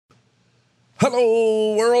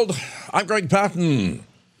Hello, world. I'm Greg Patton.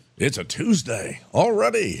 It's a Tuesday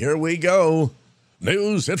already. Here we go.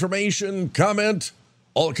 News, information, comment,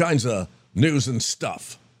 all kinds of news and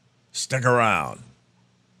stuff. Stick around.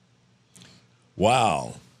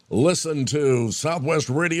 Wow. Listen to Southwest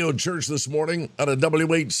Radio Church this morning at a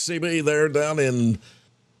WHCB there down in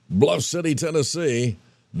Bluff City, Tennessee.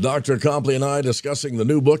 Dr. Copley and I discussing the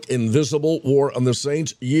new book, Invisible War on the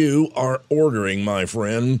Saints. You are ordering, my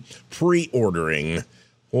friend, pre-ordering.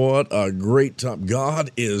 What a great time. God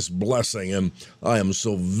is blessing, and I am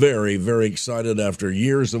so very, very excited after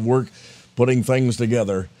years of work putting things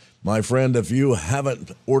together. My friend, if you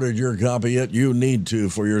haven't ordered your copy yet, you need to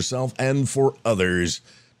for yourself and for others.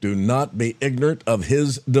 Do not be ignorant of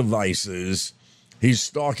his devices. He's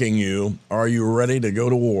stalking you. Are you ready to go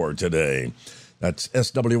to war today? That's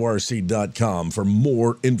swrc.com for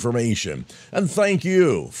more information. And thank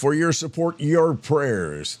you for your support, your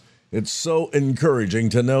prayers. It's so encouraging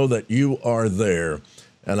to know that you are there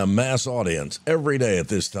and a mass audience every day at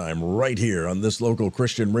this time right here on this local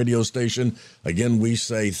Christian radio station. Again, we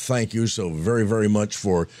say thank you so very, very much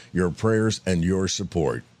for your prayers and your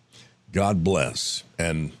support. God bless,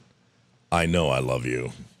 and I know I love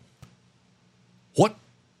you. What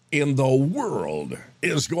in the world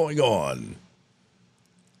is going on?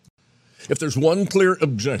 If there's one clear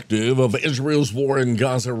objective of Israel's war in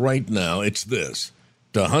Gaza right now, it's this: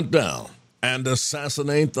 to hunt down and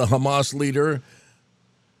assassinate the Hamas leader,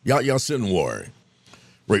 Yahya Sinwar,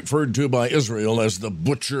 referred to by Israel as the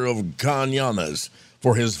Butcher of Khan Yunis,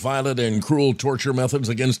 for his violent and cruel torture methods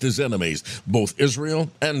against his enemies, both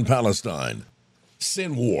Israel and Palestine.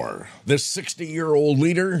 Sinwar, this 60-year-old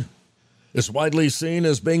leader, is widely seen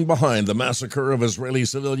as being behind the massacre of Israeli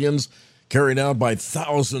civilians carried out by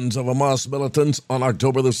thousands of Hamas militants on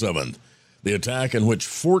October the 7th. The attack, in which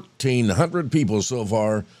 1,400 people so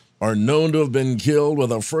far are known to have been killed, with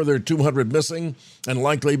a further 200 missing and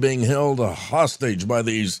likely being held hostage by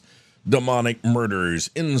these demonic murderers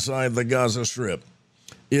inside the Gaza Strip.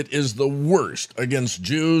 It is the worst against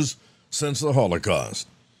Jews since the Holocaust.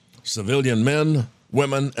 Civilian men,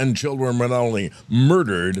 women, and children were not only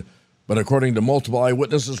murdered, but according to multiple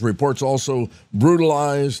eyewitnesses, reports also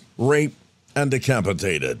brutalized, raped, and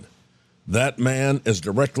decapitated. That man is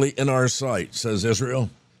directly in our sight, says Israel.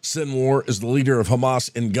 Sinwar is the leader of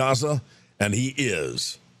Hamas in Gaza, and he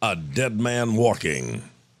is a dead man walking.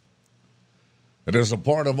 It is a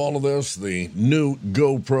part of all of this, the new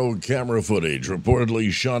GoPro camera footage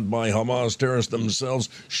reportedly shot by Hamas terrorists themselves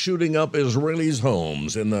shooting up Israelis'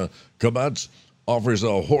 homes in the Kibbutz offers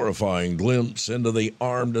a horrifying glimpse into the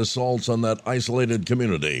armed assaults on that isolated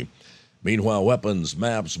community. Meanwhile, weapons,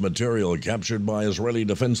 maps, material captured by Israeli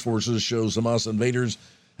Defense Forces shows Hamas invaders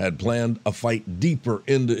had planned a fight deeper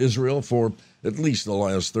into Israel for at least the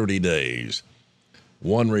last 30 days.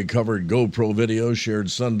 One recovered GoPro video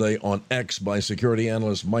shared Sunday on X by security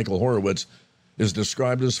analyst Michael Horowitz is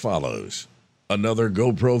described as follows. Another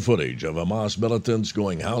GoPro footage of Hamas militants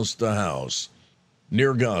going house to house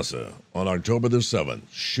near Gaza on October the 7th,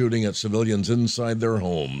 shooting at civilians inside their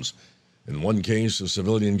homes. In one case, a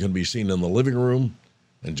civilian can be seen in the living room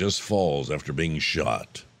and just falls after being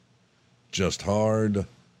shot. Just hard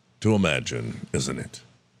to imagine, isn't it?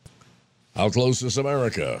 How close is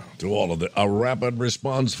America to all of a rapid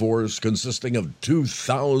response force consisting of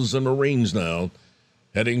 2,000 Marines now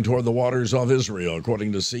heading toward the waters off Israel,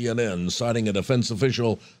 according to CNN, citing a defense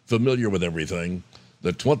official familiar with everything.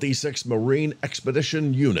 The 26th Marine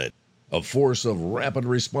Expedition Unit, a force of rapid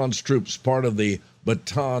response troops, part of the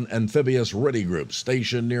Bataan Amphibious Ready Group,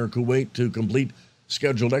 stationed near Kuwait to complete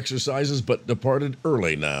scheduled exercises, but departed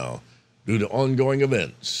early now due to ongoing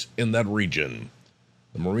events in that region.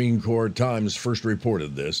 The Marine Corps Times first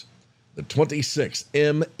reported this. The 26th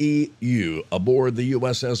MEU aboard the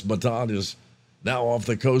USS Bataan is now off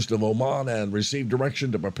the coast of Oman and received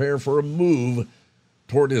direction to prepare for a move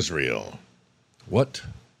toward Israel. What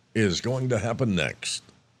is going to happen next?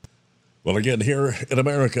 Well, again, here in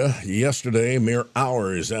America, yesterday, mere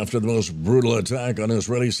hours after the most brutal attack on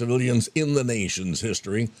Israeli civilians in the nation's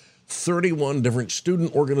history, 31 different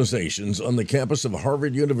student organizations on the campus of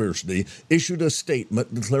Harvard University issued a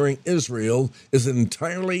statement declaring Israel is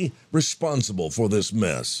entirely responsible for this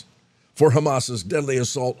mess. For Hamas's deadly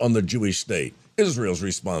assault on the Jewish state, Israel's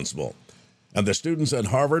responsible. And the students at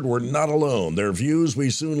Harvard were not alone. Their views,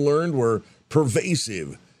 we soon learned, were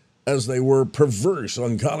pervasive, as they were perverse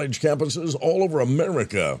on college campuses all over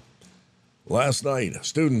America. Last night,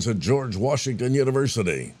 students at George Washington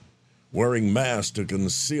University, wearing masks to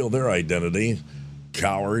conceal their identity,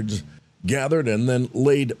 cowards, gathered and then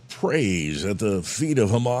laid praise at the feet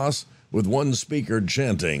of Hamas with one speaker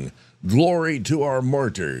chanting, "Glory to our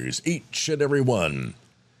martyrs, each and every one."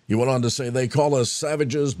 He went on to say, "They call us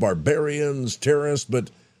savages, barbarians, terrorists, but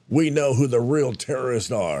we know who the real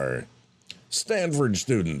terrorists are." Stanford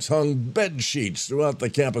students hung bed sheets throughout the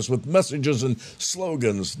campus with messages and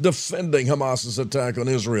slogans defending Hamas's attack on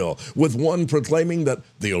Israel, with one proclaiming that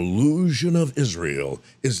the illusion of Israel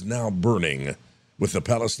is now burning with the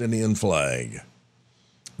Palestinian flag.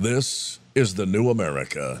 This is the new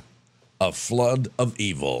America, a flood of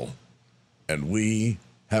evil, and we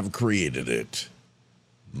have created it.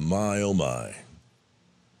 My, oh my.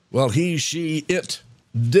 Well, he, she, it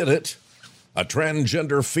did it. A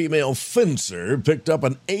transgender female fencer picked up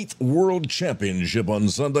an 8th world championship on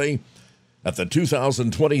Sunday at the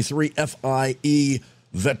 2023 FIE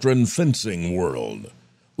Veteran Fencing World.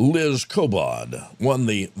 Liz Kobod won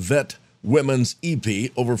the Vet Women's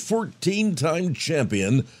EP over 14-time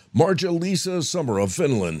champion Marja-Liisa Summer of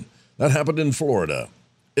Finland. That happened in Florida.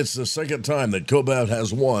 It's the second time that Kobod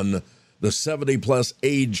has won the 70-plus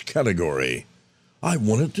age category. "I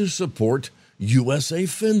wanted to support USA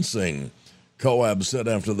Fencing," Coab said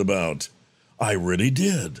after the bout. "I really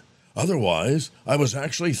did. Otherwise, I was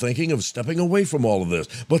actually thinking of stepping away from all of this.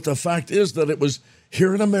 But the fact is that it was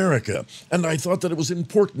here in America, and I thought that it was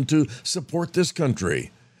important to support this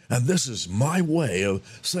country. And this is my way of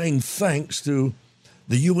saying thanks to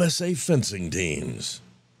the USA fencing teams."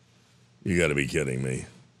 You got to be kidding me.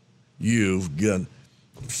 You've got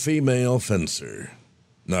female fencer.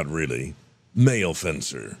 Not really. Male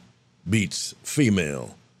fencer beats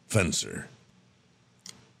female fencer.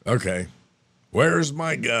 Okay, where's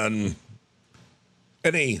my gun?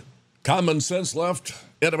 Any common sense left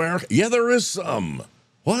in America? Yeah, there is some.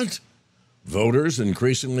 What? Voters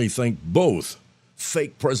increasingly think both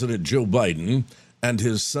fake President Joe Biden and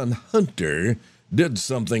his son Hunter did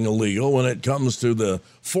something illegal when it comes to the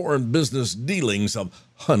foreign business dealings of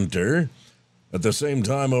Hunter. At the same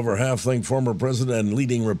time, over half think former president and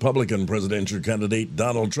leading Republican presidential candidate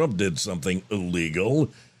Donald Trump did something illegal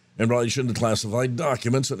in relation to classified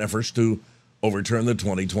documents and efforts to overturn the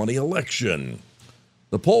 2020 election.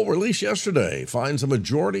 The poll released yesterday finds a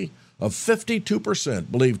majority of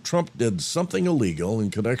 52% believe Trump did something illegal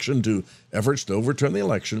in connection to efforts to overturn the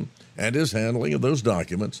election and his handling of those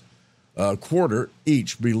documents. A quarter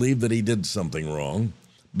each believed that he did something wrong,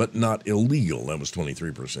 but not illegal. That was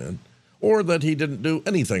 23%. Or that he didn't do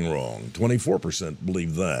anything wrong. 24%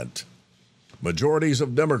 believed that. Majorities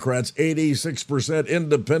of Democrats, 86%,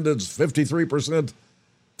 independents, 53%,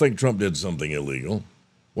 think Trump did something illegal,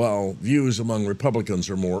 while views among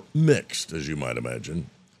Republicans are more mixed, as you might imagine.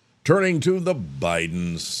 Turning to the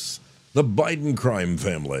Bidens, the Biden crime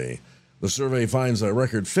family. The survey finds a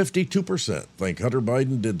record 52% think Hunter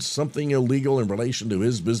Biden did something illegal in relation to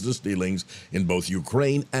his business dealings in both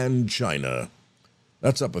Ukraine and China.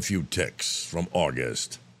 That's up a few ticks from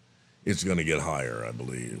August. It's going to get higher, I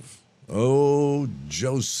believe. Oh,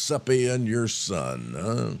 Giuseppe and your son,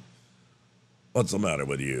 huh? What's the matter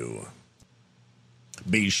with you?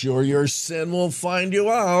 Be sure your sin will find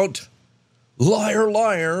you out. Liar,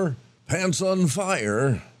 liar, pants on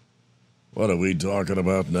fire. What are we talking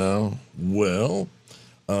about now? Well,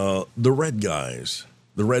 the red guys,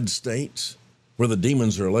 the red states, where the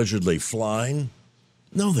demons are allegedly flying.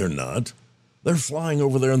 No, they're not. They're flying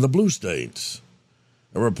over there in the blue states.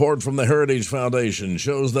 A report from the Heritage Foundation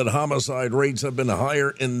shows that homicide rates have been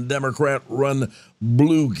higher in Democrat-run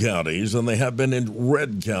blue counties than they have been in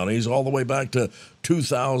red counties all the way back to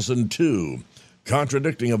 2002,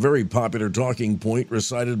 contradicting a very popular talking point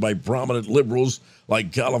recited by prominent liberals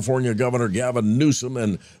like California Governor Gavin Newsom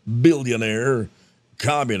and billionaire,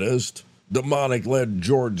 communist, demonic-led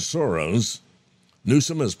George Soros.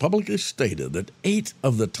 Newsom has publicly stated that 8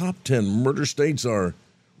 of the top 10 murder states are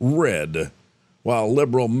red, while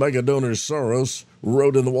liberal megadonor Soros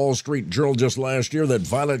wrote in the Wall Street Journal just last year that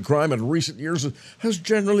violent crime in recent years has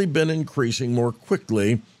generally been increasing more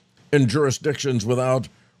quickly in jurisdictions without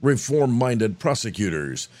reform-minded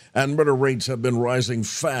prosecutors, and murder rates have been rising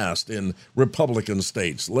fast in Republican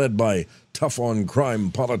states led by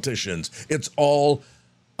tough-on-crime politicians. It's all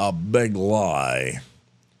a big lie.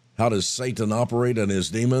 How does Satan operate and his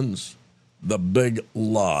demons? The big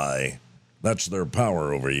lie. That's their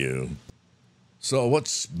power over you. So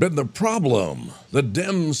what's been the problem? The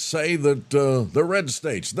Dems say that the red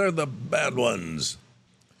states, they're the bad ones.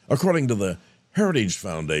 According to the Heritage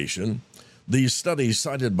Foundation, these studies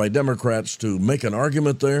cited by Democrats to make an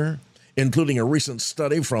argument there, including a recent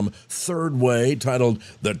study from Third Way titled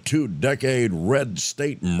The 2-Decade Red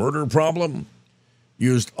State Murder Problem,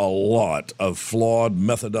 used a lot of flawed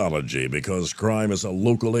methodology because crime is a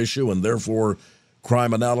local issue and therefore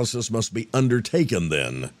Crime analysis must be undertaken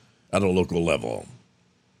then at a local level.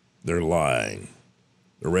 They're lying.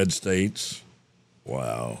 The red states,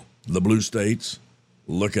 wow. The blue states,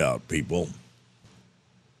 look out, people.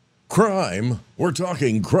 Crime, we're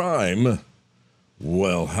talking crime.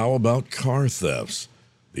 Well, how about car thefts?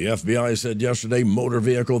 The FBI said yesterday motor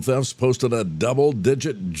vehicle thefts posted a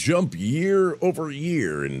double-digit jump year over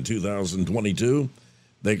year in 2022.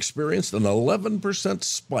 They experienced an 11%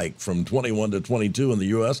 spike from 21 to 22 in the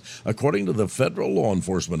U.S., according to the federal law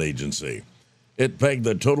enforcement agency. It pegged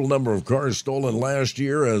the total number of cars stolen last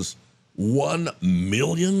year as 1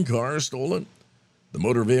 million cars stolen. The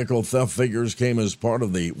motor vehicle theft figures came as part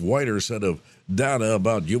of the wider set of data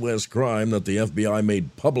about U.S. crime that the FBI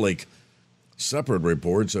made public. Separate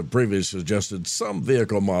reports have previously suggested some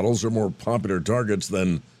vehicle models are more popular targets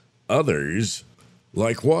than others.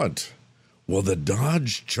 Like what? Well, the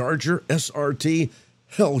Dodge Charger SRT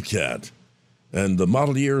Hellcat and the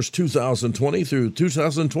model years 2020 through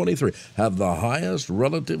 2023 have the highest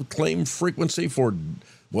relative claim frequency for,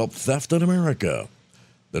 theft in America.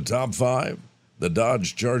 The top 5, the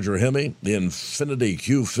Dodge Charger Hemi, the Infiniti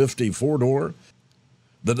Q50 4-door,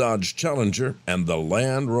 the Dodge Challenger, and the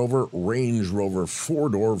Land Rover Range Rover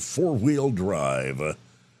 4-door 4-wheel drive.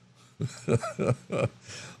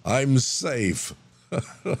 I'm safe.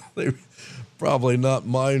 Probably not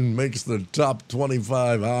mine makes the top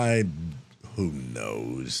 25. Who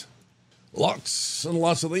knows? Lots and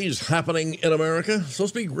lots of these happening in America.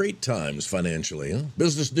 Supposed to be great times financially, huh?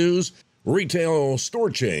 Business news. Retail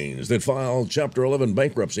store chains that file Chapter 11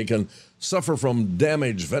 bankruptcy can suffer from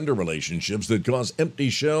damaged vendor relationships that cause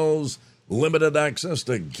empty shelves, limited access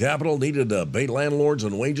to capital needed to pay landlords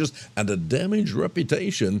and wages, and a damaged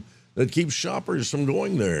reputation that keeps shoppers from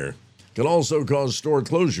going there. Can also cause store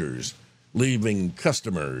closures, leaving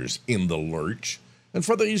customers in the lurch. And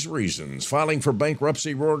for these reasons, filing for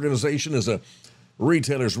bankruptcy reorganization is a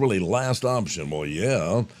retailer's really last option. Well,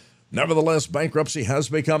 yeah. Nevertheless, bankruptcy has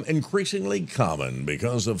become increasingly common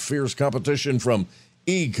because of fierce competition from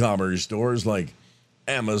e-commerce stores like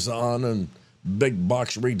Amazon and big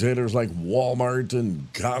box retailers like Walmart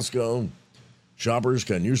and Costco. Shoppers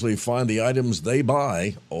can usually find the items they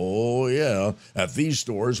buy, at these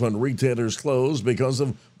stores when retailers close because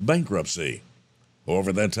of bankruptcy.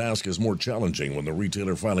 However, that task is more challenging when the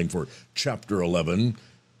retailer filing for Chapter 11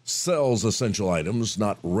 sells essential items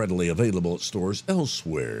not readily available at stores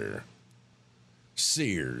elsewhere.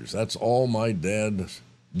 Sears, that's all my dad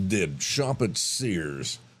did, shop at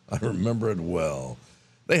Sears. I remember it well.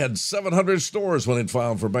 They had 700 stores when it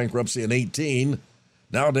filed for bankruptcy in 18.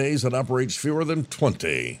 Nowadays, it operates fewer than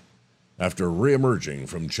 20 after reemerging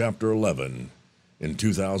from Chapter 11 in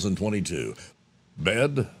 2022.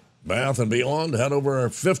 Bed, Bath & Beyond had over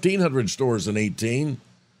 1,500 stores in 18,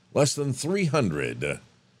 less than 300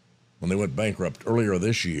 when they went bankrupt earlier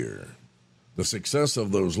this year. The success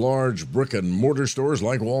of those large brick-and-mortar stores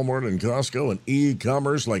like Walmart and Costco and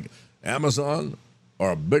e-commerce like Amazon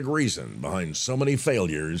are a big reason behind so many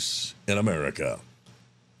failures in America.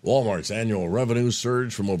 Walmart's annual revenue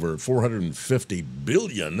surged from over $450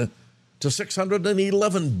 billion to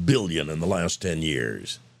 $611 billion in the last 10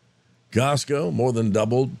 years. Costco more than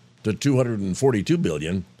doubled to $242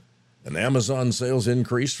 billion, and Amazon sales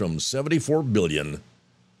increased from $74 billion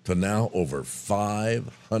to now over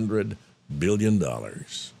 $500 billion.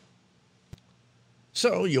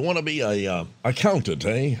 So you want to be a accountant,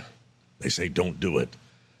 eh? They say don't do it.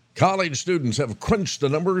 College students have crunched the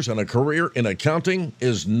numbers, and a career in accounting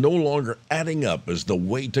is no longer adding up as the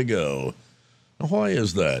way to go. Now, why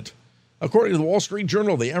is that? According to the Wall Street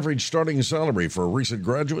Journal, the average starting salary for recent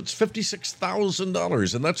graduates,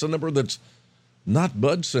 $56,000, and that's a number that's not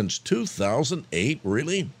budged since 2008,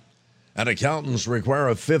 really? And accountants require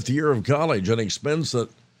a 5th year of college, an expense that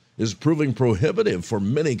is proving prohibitive for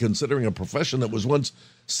many, considering a profession that was once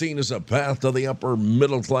seen as a path to the upper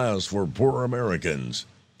middle class for poor Americans.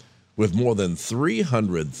 With more than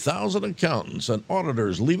 300,000 accountants and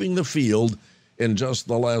auditors leaving the field in just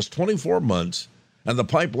the last 24 months, and the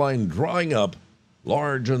pipeline drying up,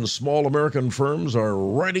 large and small American firms are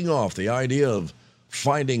writing off the idea of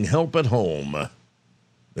finding help at home.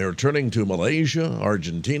 They're turning to Malaysia,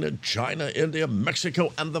 Argentina, China, India,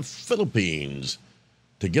 Mexico, and the Philippines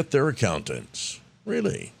to get their accountants.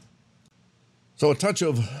 Really? So a touch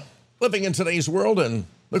of living in today's world and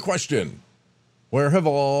the question, where have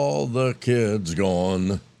all the kids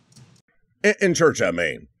gone? In church, I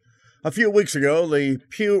mean. A few weeks ago, the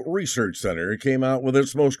Pew Research Center came out with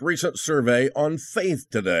its most recent survey on faith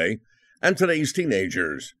today and today's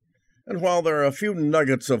teenagers. And while there are a few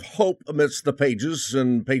nuggets of hope amidst the pages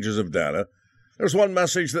and pages of data, There's one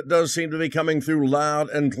message that does seem to be coming through loud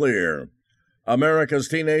and clear. America's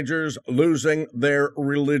teenagers losing their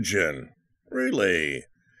religion. Really?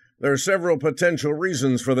 There are several potential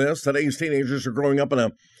reasons for this. Today's teenagers are growing up in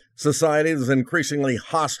a society that's increasingly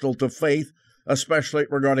hostile to faith, especially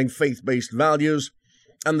regarding faith-based values,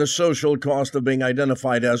 and the social cost of being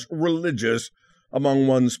identified as religious among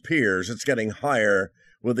one's peers. It's getting higher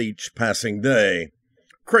with each passing day.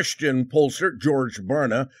 Christian pollster George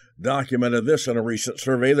Barna documented this in a recent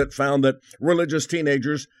survey that found that religious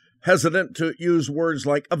teenagers hesitant to use words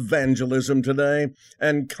like evangelism today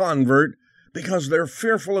and convert because they're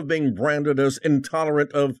fearful of being branded as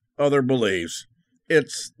intolerant of other beliefs.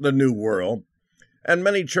 It's the new world. And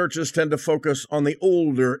many churches tend to focus on the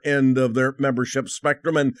older end of their membership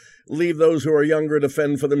spectrum and leave those who are younger to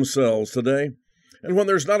fend for themselves today. And when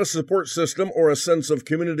there's not a support system or a sense of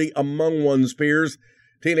community among one's peers,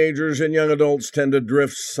 teenagers and young adults tend to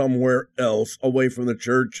drift somewhere else away from the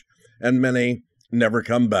church, and many never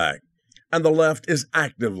come back. And the left is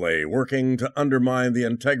actively working to undermine the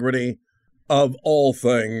integrity of all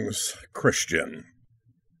things Christian.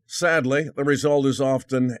 Sadly, the result is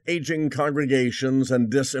often aging congregations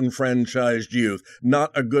and disenfranchised youth,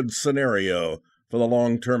 not a good scenario for the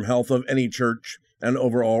long-term health of any church and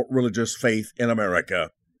overall religious faith in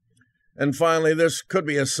America. And finally, this could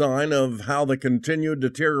be a sign of how the continued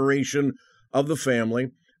deterioration of the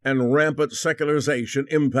family and rampant secularization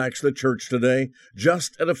impacts the church today,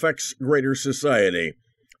 just as it affects greater society.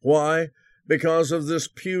 Why? Because of this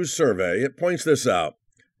Pew survey. It points this out.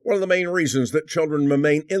 One of the main reasons that children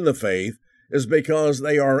remain in the faith is because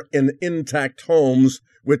they are in intact homes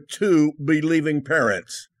with two believing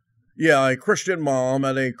parents. Yeah, a Christian mom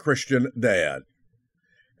and a Christian dad.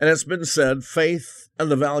 And it's been said, faith and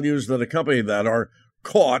the values that accompany that are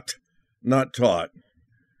caught, not taught.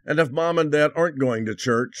 And if mom and dad aren't going to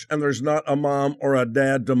church, and there's not a mom or a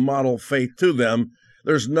dad to model faith to them,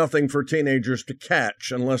 there's nothing for teenagers to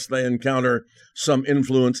catch unless they encounter some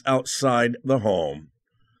influence outside the home.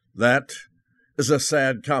 That is a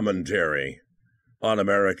sad commentary on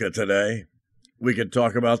America today. We could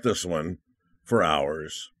talk about this one for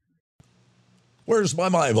hours. Where's my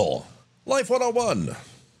Bible? Life 101.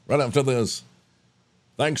 Right after this.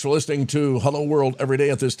 Thanks for listening to Hello World every day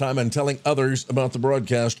at this time and telling others about the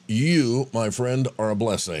broadcast. You, my friend, are a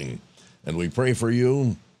blessing. And we pray for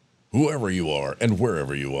you, whoever you are and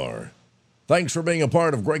wherever you are. Thanks for being a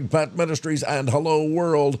part of Greg Pat Ministries and Hello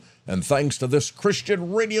World. And thanks to this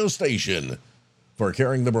Christian radio station for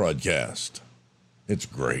carrying the broadcast. It's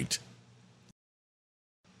great.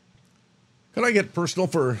 Can I get personal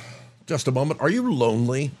for just a moment? Are you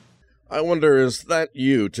lonely? I wonder, is that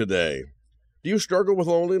you today? Do you struggle with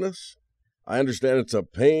loneliness? I understand it's a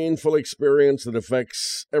painful experience that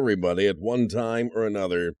affects everybody at one time or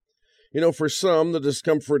another. You know, for some, the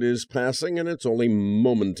discomfort is passing and it's only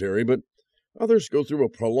momentary, but others go through a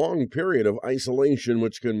prolonged period of isolation,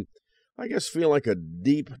 which can, I guess, feel like a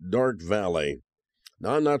deep, dark valley.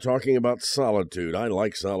 Now, I'm not talking about solitude. I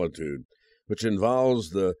like solitude, which involves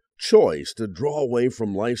the choice to draw away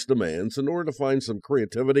from life's demands in order to find some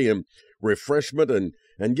creativity and refreshment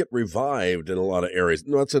and get revived in a lot of areas.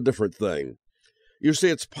 No, that's a different thing. You see,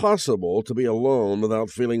 it's possible to be alone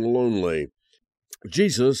without feeling lonely.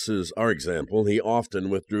 Jesus is our example. He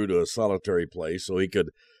often withdrew to a solitary place so he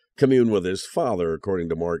could commune with his Father, according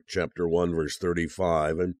to Mark chapter 1, verse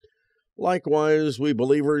 35. And likewise, we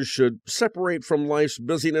believers should separate from life's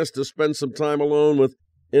busyness to spend some time alone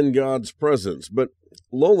in God's presence. But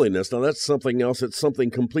loneliness, now that's something else. It's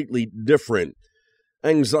something completely different.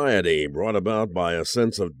 Anxiety brought about by a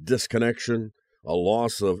sense of disconnection, a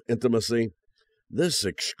loss of intimacy. This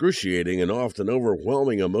excruciating and often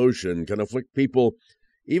overwhelming emotion can afflict people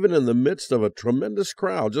even in the midst of a tremendous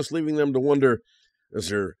crowd, just leaving them to wonder, is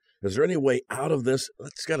there any way out of this?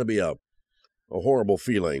 That's got to be a horrible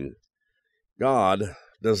feeling. God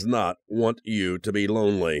does not want you to be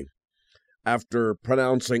lonely. After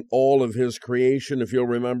pronouncing all of his creation, if you'll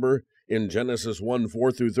remember, in Genesis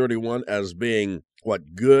 1:4 through 31 as being,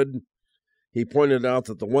 good? He pointed out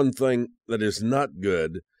that the one thing that is not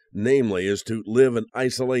good, namely, is to live in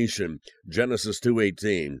isolation, Genesis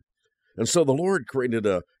 2:18. And so the Lord created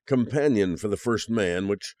a companion for the first man,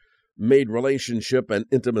 which made relationship and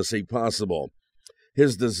intimacy possible.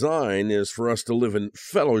 His design is for us to live in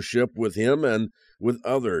fellowship with him and with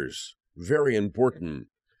others. Very important.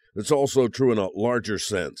 It's also true in a larger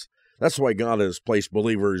sense. That's why God has placed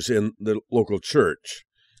believers in the local church,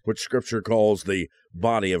 which Scripture calls the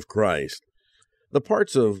body of Christ. The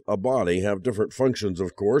parts of a body have different functions,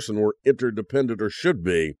 of course, and we're interdependent, or should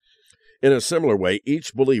be. In a similar way,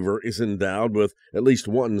 each believer is endowed with at least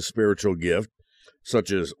one spiritual gift,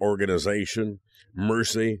 such as organization,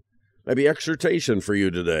 mercy, maybe exhortation for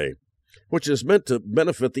you today, which is meant to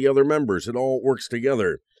benefit the other members. It all works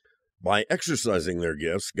together. By exercising their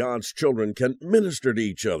gifts, God's children can minister to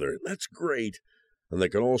each other. That's great. And they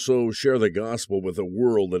can also share the gospel with a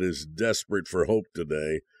world that is desperate for hope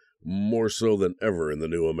today, more so than ever in the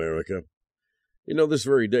new America. You know, this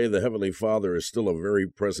very day, the Heavenly Father is still a very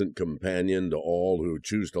present companion to all who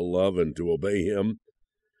choose to love and to obey Him.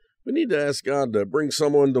 We need to ask God to bring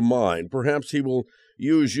someone to mind. Perhaps He will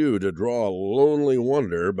use you to draw a lonely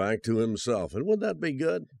wanderer back to Himself. And wouldn't that be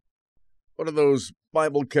good? One of those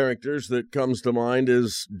Bible characters that comes to mind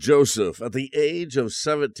is Joseph. At the age of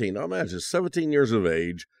 17, now imagine, 17 years of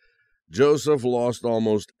age, Joseph lost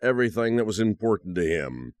almost everything that was important to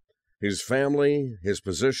him. His family, his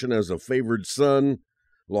position as a favored son,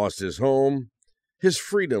 lost his home. His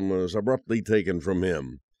freedom was abruptly taken from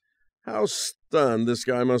him. How stunned this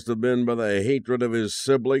guy must have been by the hatred of his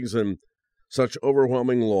siblings, and such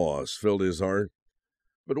overwhelming loss filled his heart.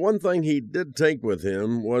 But one thing he did take with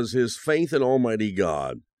him was his faith in Almighty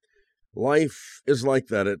God. Life is like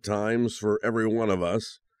that at times for every one of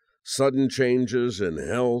us. Sudden changes in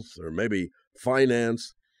health or maybe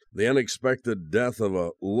finance, the unexpected death of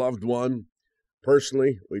a loved one.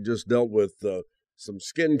 Personally, we just dealt with some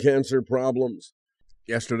skin cancer problems.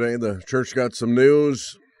 Yesterday, the church got some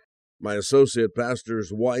news. My associate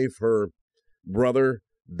pastor's wife, her brother,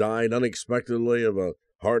 died unexpectedly of a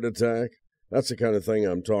heart attack. That's the kind of thing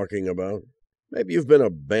I'm talking about. Maybe you've been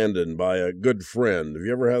abandoned by a good friend. Have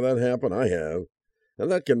you ever had that happen? I have.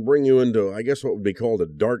 And that can bring you into, I guess, what would be called a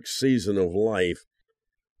dark season of life.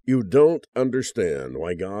 You don't understand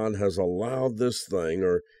why God has allowed this thing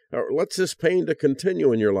or lets this pain to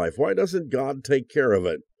continue in your life. Why doesn't God take care of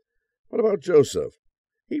it? What about Joseph?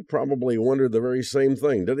 He probably wondered the very same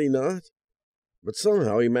thing, did he not? But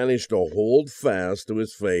somehow he managed to hold fast to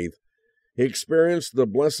his faith. He experienced the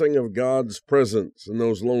blessing of God's presence in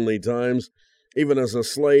those lonely times, even as a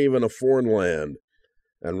slave in a foreign land.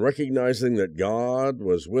 And recognizing that God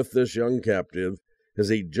was with this young captive, his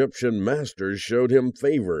Egyptian masters showed him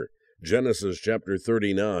favor. Genesis chapter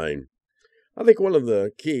 39. I think one of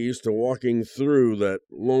the keys to walking through that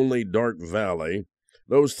lonely, dark valley,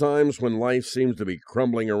 those times when life seems to be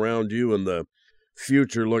crumbling around you and the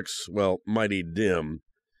future looks, mighty dim,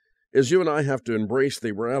 is you and I have to embrace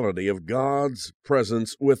the reality of God's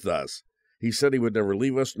presence with us. He said He would never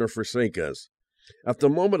leave us nor forsake us. At the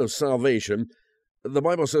moment of salvation, the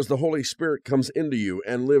Bible says the Holy Spirit comes into you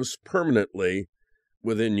and lives permanently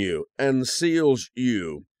within you and seals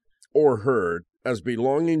you or her as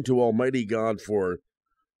belonging to Almighty God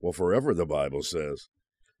forever, the Bible says.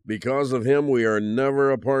 Because of Him, we are never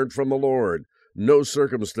apart from the Lord. No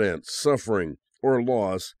circumstance, suffering, or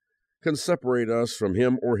loss can separate us from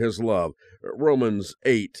Him or His love. Romans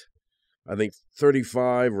 8, I think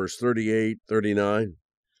 35, verse 38, 39.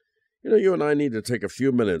 You and I need to take a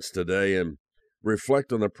few minutes today and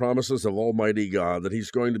reflect on the promises of Almighty God, that He's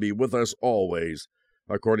going to be with us always,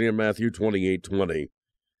 according to Matthew 28:20.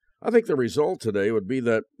 I think the result today would be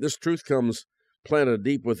that this truth comes planted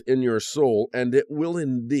deep within your soul, and it will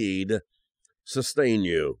indeed sustain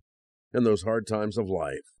you in those hard times of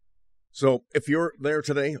life. So if you're there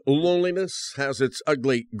today, loneliness has its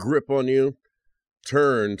ugly grip on you,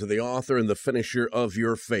 turn to the author and the finisher of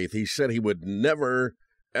your faith. He said He would never,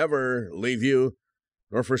 ever leave you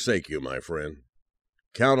nor forsake you, my friend.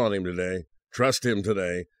 Count on Him today. Trust Him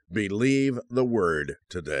today. Believe the Word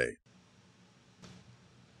today.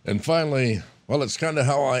 And finally, it's kind of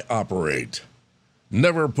how I operate.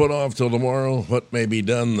 Never put off till tomorrow what may be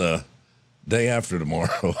done the day after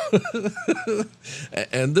tomorrow.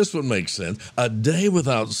 And this one makes sense. A day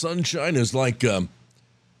without sunshine is like,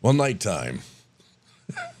 nighttime.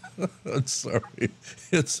 I'm sorry.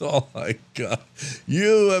 It's all I got.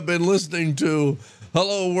 You have been listening to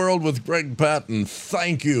Hello World with Greg Patton.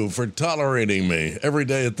 Thank you for tolerating me every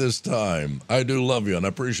day at this time. I do love you, and I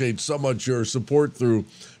appreciate so much your support through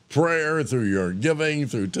prayer, through your giving,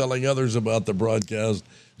 through telling others about the broadcast.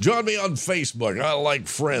 Join me on Facebook. I like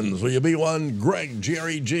friends. Will you be one? Greg,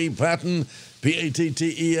 G-R-E-G, Patton,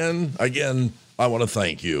 P-A-T-T-E-N. Again, I want to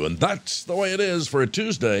thank you. And that's the way it is for a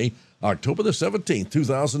Tuesday, October the 17th,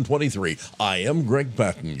 2023. I am Greg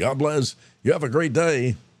Patton. God bless. You have a great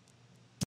day.